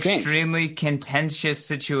centralized exchange. It's an extremely contentious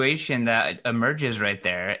situation that emerges right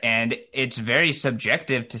there, and it's very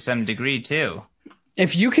subjective to some degree too.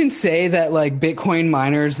 If you can say that like Bitcoin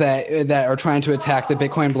miners that are trying to attack the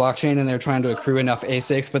Bitcoin blockchain and they're trying to accrue enough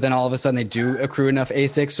ASICs, but then all of a sudden they do accrue enough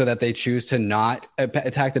ASICs so that they choose to not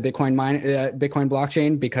attack the Bitcoin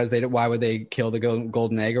blockchain because why would they kill the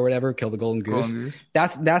golden egg or whatever, kill the golden goose?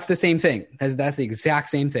 That's the same thing. That's the exact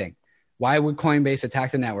same thing. Why would Coinbase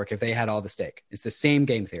attack the network if they had all the stake? It's the same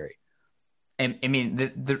game theory. I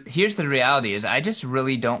mean, here's the reality is I just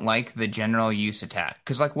really don't like the general use attack.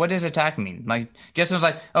 Because, like, what does attack mean? Like, Justin's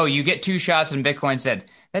like, oh, you get 2 shots and Bitcoin said.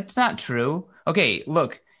 That's not true. Okay,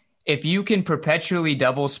 look, if you can perpetually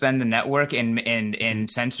double spend the network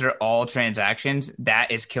and censor all transactions,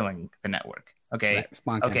 that is killing the network. Okay. Right.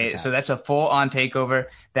 Spawn camp okay. attack. So that's a full on takeover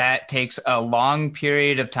that takes a long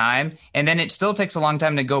period of time. And then it still takes a long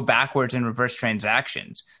time to go backwards and reverse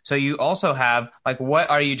transactions. So you also have like, what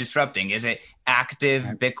are you disrupting? Is it active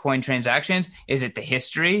Bitcoin transactions? Is it the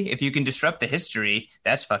history? If you can disrupt the history,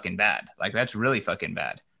 that's fucking bad. Like that's really fucking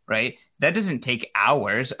bad, right? That doesn't take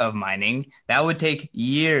hours of mining. That would take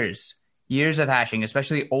years of hashing,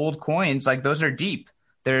 especially old coins. Like those are deep.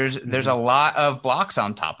 There's a lot of blocks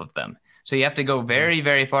on top of them. So you have to go very,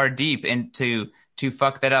 very far deep into to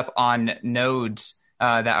fuck that up on nodes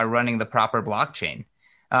that are running the proper blockchain.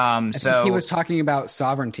 I think he was talking about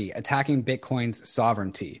sovereignty, attacking Bitcoin's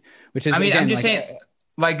sovereignty, which is. I mean, again, I'm just like, saying,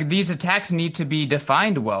 like these attacks need to be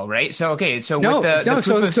defined well, right? So okay, so No, with the no,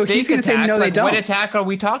 proof of so stake he's gonna say attacks, no, they like don't. what attack are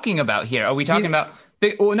we talking about here? Are we talking about?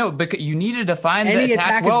 Well, no, because you need to define Any the attack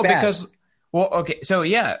attack is well bad. because. Well, okay, so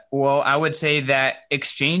yeah, well, I would say that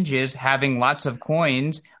exchanges having lots of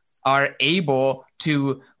coins are able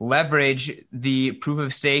to leverage the proof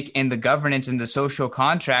of stake and the governance and the social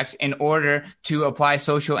contract in order to apply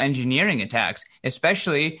social engineering attacks,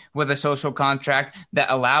 especially with a social contract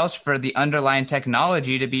that allows for the underlying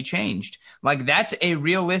technology to be changed. Like that's a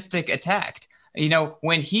realistic attack. You know,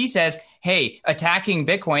 when he says, hey, attacking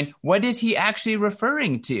Bitcoin, what is he actually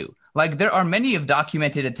referring to? Like there are many of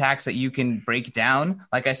documented attacks that you can break down.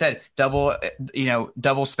 Like I said, double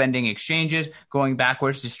spending exchanges, going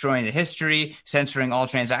backwards, destroying the history, censoring all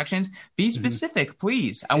transactions. Be specific,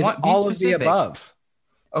 please. I want all specific. of the above.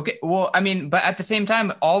 Okay. Well, I mean, but at the same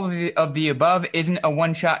time, all of the above isn't a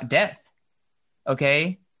one-shot death.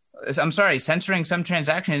 Okay. I'm sorry. Censoring some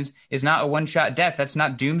transactions is not a one-shot death. That's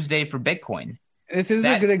not doomsday for Bitcoin. This is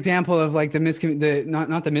a good example of like not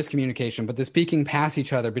the miscommunication, but the speaking past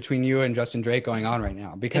each other between you and Justin Drake going on right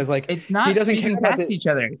now. Because it's not he doesn't speaking care past each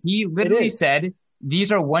other. He literally said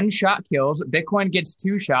these are one-shot kills. Bitcoin gets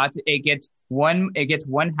 2 shots. It gets one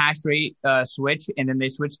hash rate switch, and then they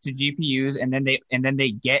switch to GPUs, and then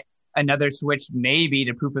they get another switch maybe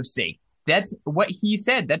to proof of stake. That's what he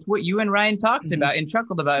said. That's what you and Ryan talked about and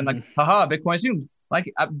chuckled about, and like, haha, Bitcoin zoomed.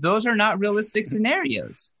 Like those are not realistic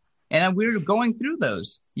scenarios. And we're going through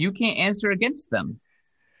those. You can't answer against them.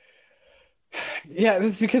 Yeah,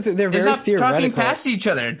 that's because they're very not theoretical. Talking past each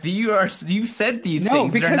other. You said these things. No,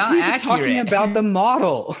 because they're not he's accurate. talking about the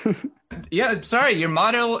model. Yeah, sorry, your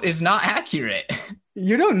model is not accurate.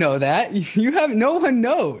 You don't know that. You have no one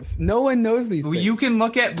knows. No one knows these things. You can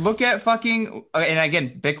look at fucking, and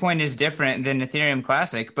again, Bitcoin is different than Ethereum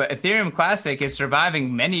Classic, but Ethereum Classic is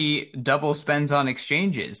surviving many double spends on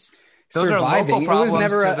exchanges. Those surviving. Are local problems. It was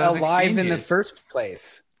never to those alive exchanges. in the first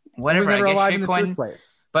place. Whatever. It was never I guess alive shitcoin, in the first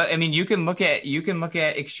place. But I mean, you can look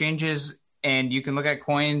at exchanges and you can look at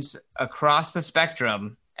coins across the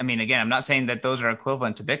spectrum. I mean, again, I'm not saying that those are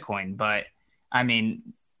equivalent to Bitcoin, but I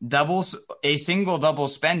mean, a single double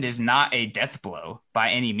spend is not a death blow by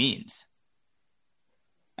any means.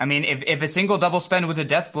 I mean, if a single double spend was a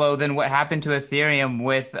death blow, then what happened to Ethereum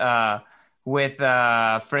with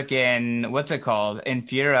frickin' what's it called?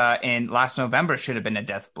 Infura in last November should have been a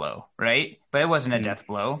death blow, right? But it wasn't a death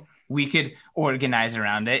blow. We could organize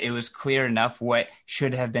around it. It was clear enough what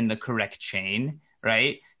should have been the correct chain,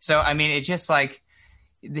 right? So, I mean, it's just like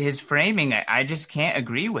his framing, I just can't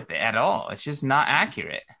agree with it at all. It's just not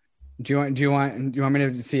accurate. Do you want me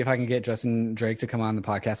to see if I can get Justin Drake to come on the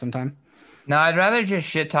podcast sometime? No, I'd rather just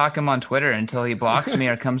shit talk him on Twitter until he blocks me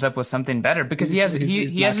or comes up with something better, because he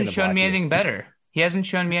hasn't shown me anything better. He hasn't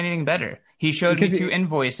shown me anything better. He showed me 2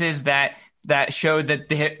 invoices that showed that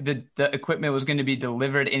the equipment was going to be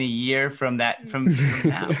delivered in a year from now.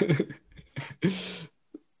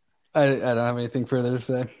 I don't have anything further to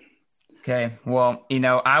say. Okay. Well,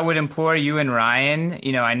 I would implore you and Ryan,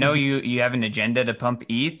 I know you have an agenda to pump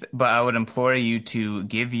ETH, but I would implore you to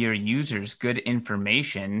give your users good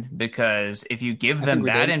information, because if you give them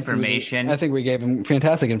bad information, I think we gave them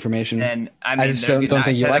fantastic information. Then I just don't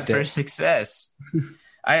think you liked it for success.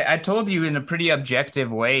 I told you in a pretty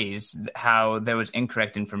objective ways how there was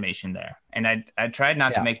incorrect information there. And I tried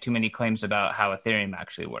not to make too many claims about how Ethereum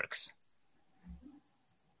actually works.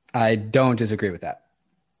 I don't disagree with that.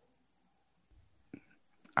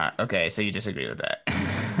 Okay, so you disagree with that.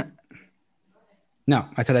 No,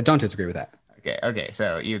 I said I don't disagree with that. Okay,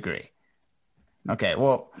 so you agree. Okay,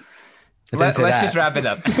 well, let's just wrap it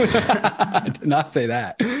up. I did not say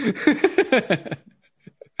that.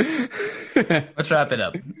 Let's wrap it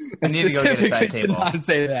up. I need to go get a side table. Did not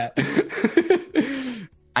say that.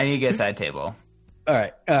 I need to get a side table. All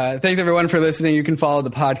right. Thanks, everyone, for listening. You can follow the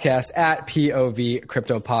podcast at POV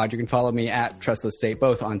CryptoPod. You can follow me at Trustless State,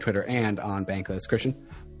 both on Twitter and on Bankless. Christian?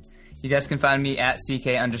 You guys can find me at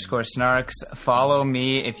CK_Snarks. Follow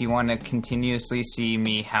me if you want to continuously see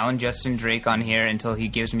me hound Justin Drake on here until he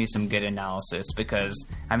gives me some good analysis. Because,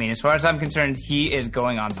 I mean, as far as I'm concerned, he is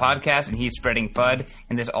going on podcasts and he's spreading FUD.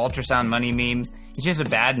 And this ultrasound money meme, it's just a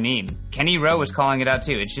bad meme. Kenny Rowe was calling it out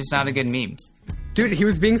too. It's just not a good meme. Dude, he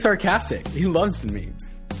was being sarcastic. He loves the meme.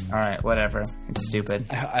 All right, whatever. It's stupid.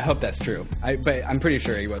 I hope that's true. But I'm pretty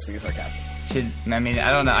sure he was being sarcastic. I mean,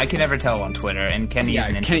 I don't know. I can never tell on Twitter, and Kenny is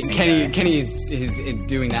an interesting guy. Kenny is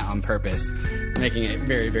doing that on purpose, making it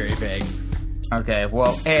very, very vague. Okay,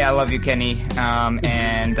 well, hey, I love you, Kenny.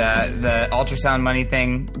 And the ultrasound money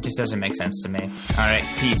thing just doesn't make sense to me. All right,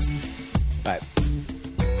 peace. Bye.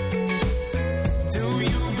 Do you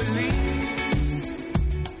believe?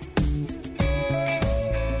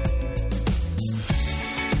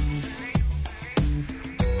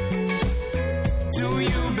 Do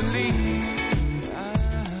you believe?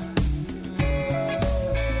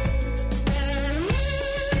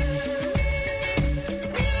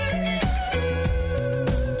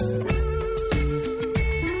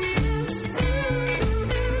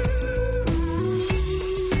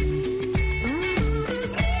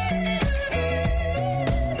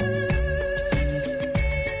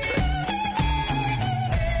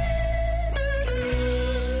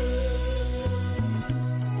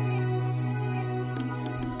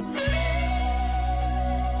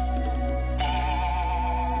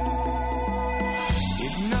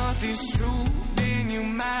 It's true, then you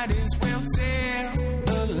might as well tell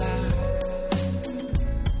a lie.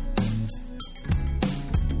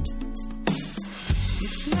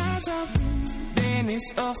 If lies are true, then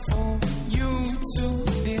it's up for you to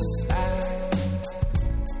decide.